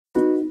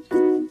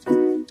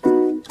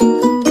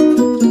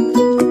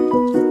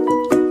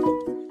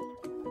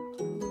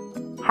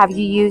Have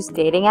you used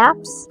dating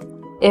apps?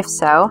 If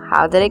so,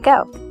 how did it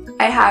go?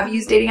 I have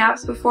used dating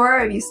apps before.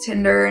 I've used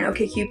Tinder and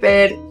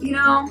OkCupid. You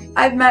know,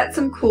 I've met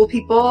some cool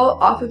people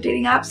off of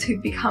dating apps who've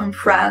become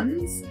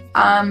friends.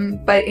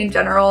 But in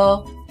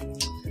general,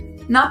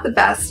 not the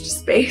best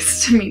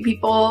space to meet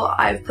people,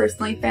 I've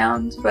personally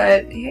found.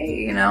 But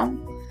hey, you know,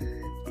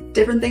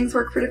 different things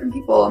work for different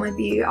people. It might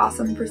be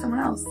awesome for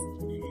someone else.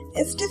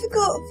 It's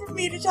difficult for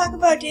me to talk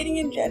about dating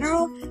in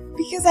general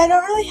because I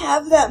don't really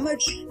have that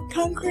much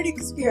concrete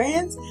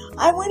experience.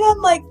 I went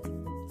on like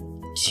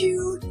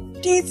 2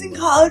 dates in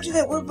college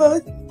that were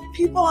both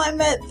people I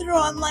met through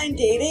online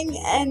dating,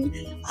 and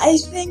I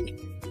think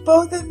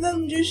both of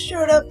them just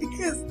showed up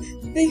because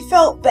they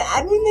felt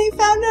bad when they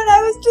found out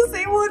I was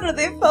disabled, or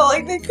they felt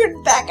like they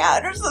couldn't back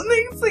out or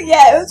something. So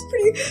yeah, it was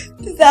pretty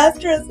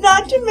disastrous.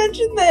 Not to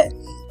mention that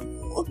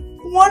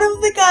one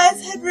of the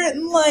guys had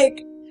written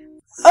like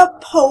a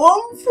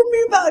poem for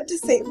me about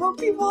disabled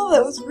people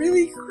that was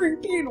really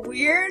creepy and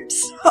weird.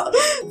 So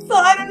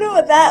I don't know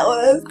what that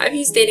was. I've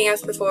used dating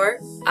apps before.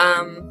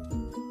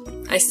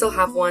 I still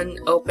have one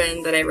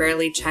open that I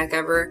rarely check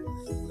ever.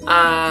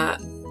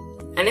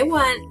 And it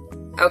went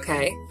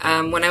okay.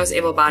 When I was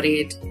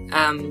able-bodied,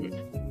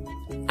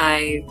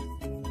 I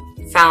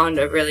found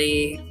a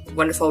really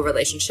wonderful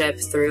relationship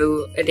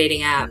through a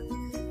dating app.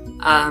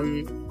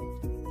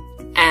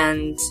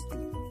 And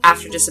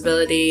after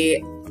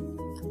disability,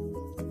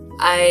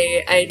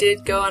 I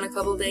did go on a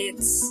couple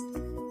dates.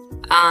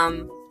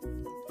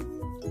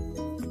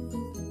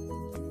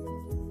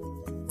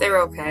 They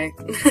were okay.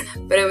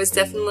 But it was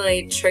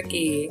definitely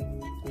tricky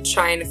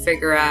trying to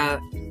figure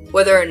out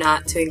whether or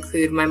not to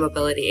include my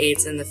mobility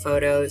aids in the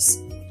photos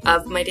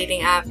of my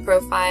dating app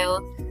profile.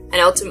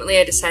 And ultimately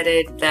I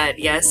decided that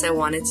yes, I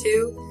wanted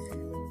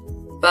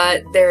to.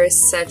 But there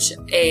is such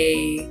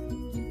a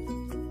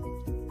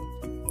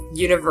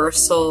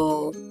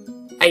universal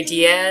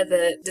idea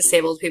that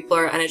disabled people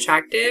are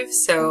unattractive,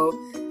 so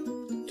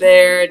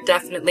there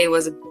definitely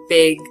was a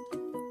big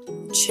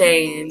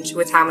change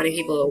with how many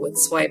people would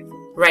swipe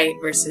right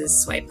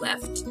versus swipe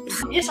left.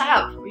 Yes, I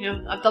have. You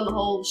know, I've done the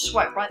whole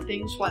swipe right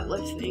thing, swipe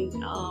left thing.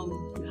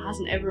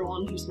 Hasn't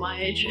everyone who's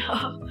my age?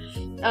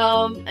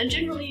 And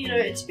generally, you know,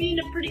 it's been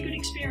a pretty good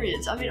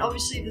experience. I mean,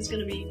 obviously there's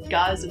going to be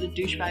guys that are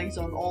douchebags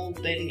on all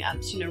dating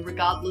apps, you know,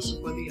 regardless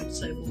of whether you're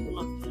disabled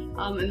or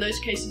not. In those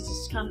cases,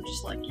 it's kind of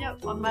just like,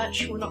 yep,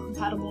 unmatched, we're not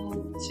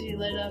compatible, see you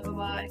later,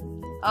 bye-bye.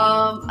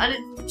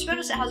 And to be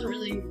honest, it hasn't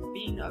really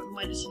been over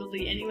my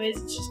disability anyways,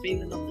 it's just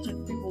been not the type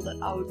of people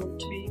that I would want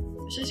to be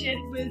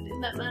associated with in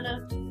that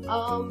manner.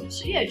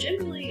 So yeah,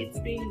 generally it's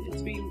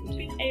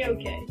been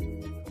a-okay.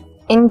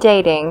 In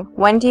dating,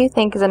 when do you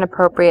think is an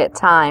appropriate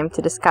time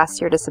to discuss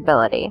your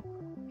disability?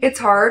 It's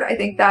hard. I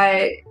think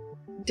that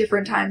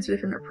different times are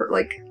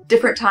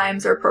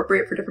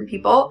appropriate for different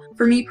people.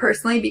 For me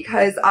personally,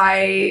 because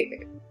I,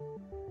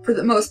 for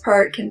the most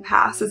part, can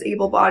pass as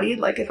able-bodied.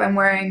 Like if I'm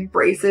wearing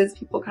braces,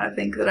 people kind of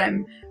think that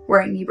I'm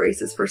wearing knee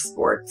braces for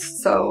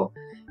sports. So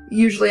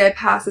usually I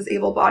pass as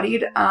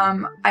able-bodied.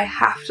 I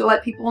have to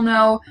let people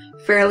know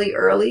fairly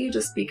early,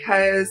 just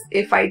because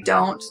if I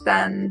don't,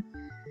 then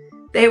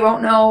they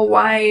won't know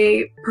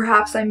why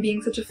perhaps I'm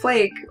being such a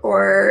flake,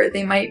 or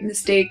they might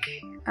mistake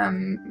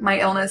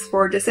my illness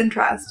for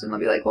disinterest, and they'll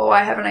be like, well,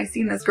 why haven't I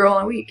seen this girl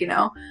in a week, you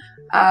know?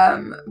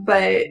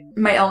 But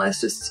my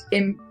illness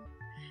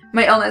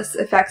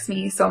affects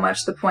me so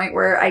much to the point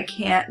where I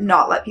can't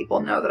not let people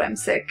know that I'm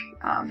sick,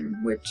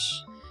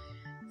 which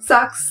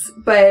sucks,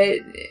 but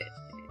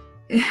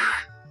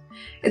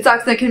it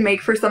sucks and it can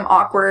make for some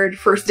awkward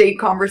first date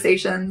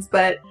conversations,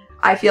 but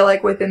I feel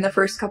like within the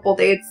first couple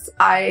dates,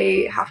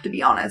 I have to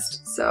be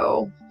honest.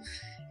 So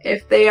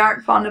if they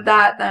aren't fond of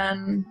that,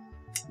 then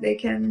they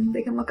can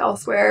look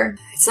elsewhere.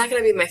 It's not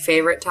going to be my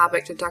favorite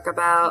topic to talk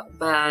about,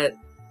 but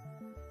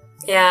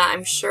yeah,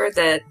 I'm sure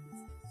that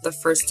the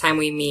first time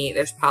we meet,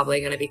 there's probably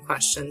going to be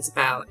questions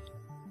about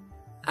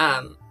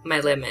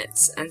my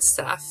limits and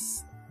stuff.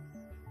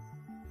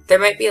 There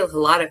might be a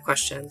lot of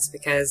questions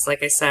because,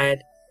 like I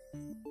said,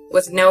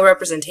 with no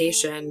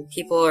representation,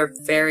 people are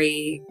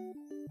very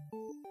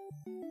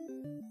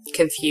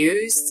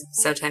confused,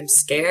 sometimes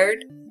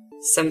scared,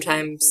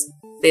 sometimes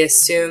they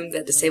assume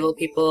that disabled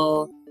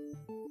people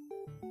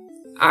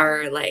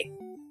are like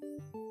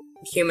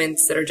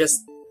humans that are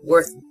just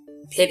worth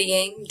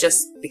pitying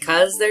just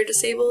because they're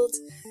disabled.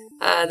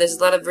 There's a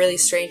lot of really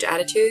strange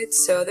attitudes,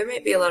 so there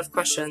might be a lot of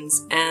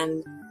questions,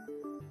 and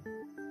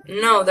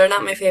no, they're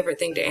not my favorite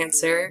thing to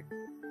answer.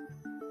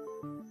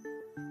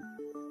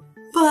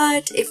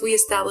 But if we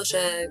establish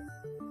a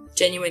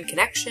genuine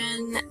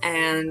connection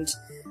and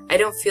I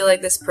don't feel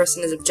like this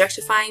person is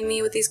objectifying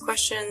me with these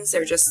questions,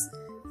 they're just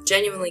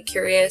genuinely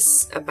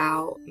curious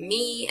about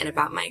me and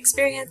about my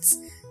experience,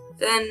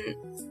 then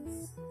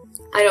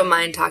I don't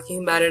mind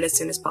talking about it as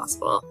soon as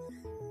possible.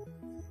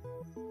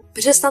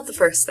 But just not the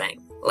first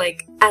thing.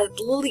 Like, at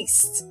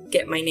least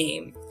get my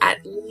name.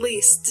 At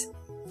least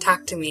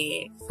talk to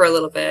me for a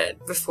little bit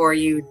before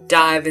you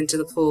dive into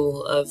the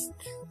pool of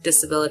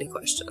disability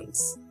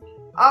questions.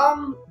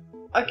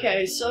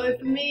 Okay, so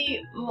for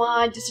me,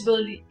 my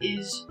disability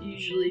is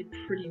usually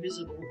pretty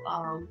visible.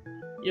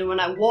 You know,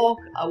 when I walk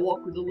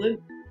with a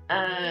limp,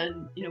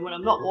 and you know, when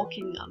I'm not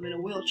walking, I'm in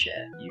a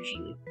wheelchair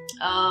usually.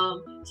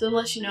 So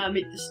unless, you know, I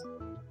meet this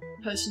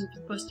person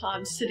for the first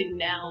time sitting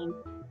down,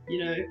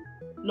 you know,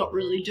 not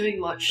really doing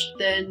much,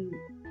 then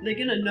they're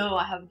gonna know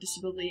I have a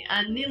disability.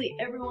 And nearly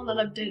everyone that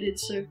I've dated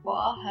so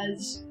far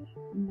has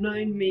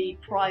known me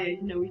prior.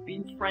 You know, we've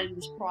been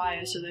friends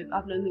prior, so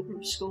I've known them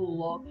from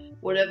school or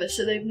whatever,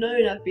 so they've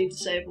known I've been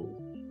disabled.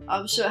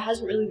 So it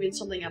hasn't really been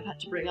something I've had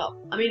to bring up.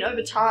 I mean,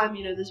 over time,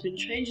 you know, there's been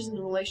changes in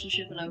the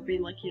relationship, and I've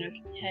been like, you know,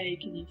 hey,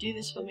 can you do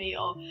this for me?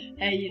 Or,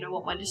 hey, you know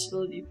what, my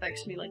disability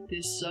affects me like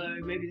this, so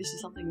maybe this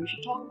is something we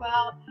should talk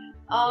about.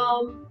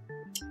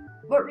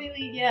 But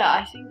really, yeah,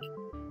 I think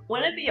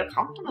whenever you're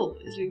comfortable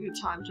is a good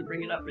time to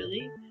bring it up,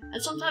 really.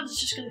 And sometimes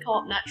it's just going to come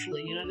up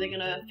naturally, you know, they're going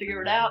to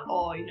figure it out,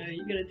 or, you know,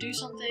 you're going to do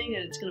something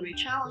and it's going to be a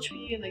challenge for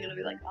you, and they're going to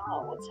be like,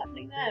 oh, what's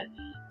happening there?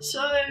 So,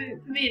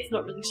 for me, it's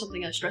not really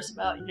something I stress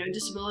about. You know,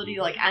 disability,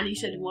 like Annie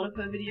said in one of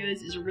her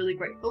videos, is a really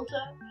great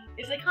filter.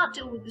 If they can't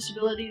deal with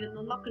disability, then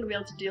they're not going to be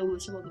able to deal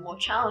with some of the more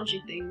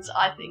challenging things,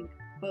 I think,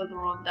 further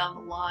on down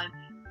the line,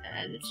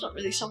 and it's not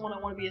really someone I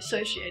want to be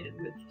associated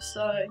with,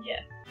 so,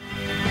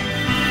 yeah.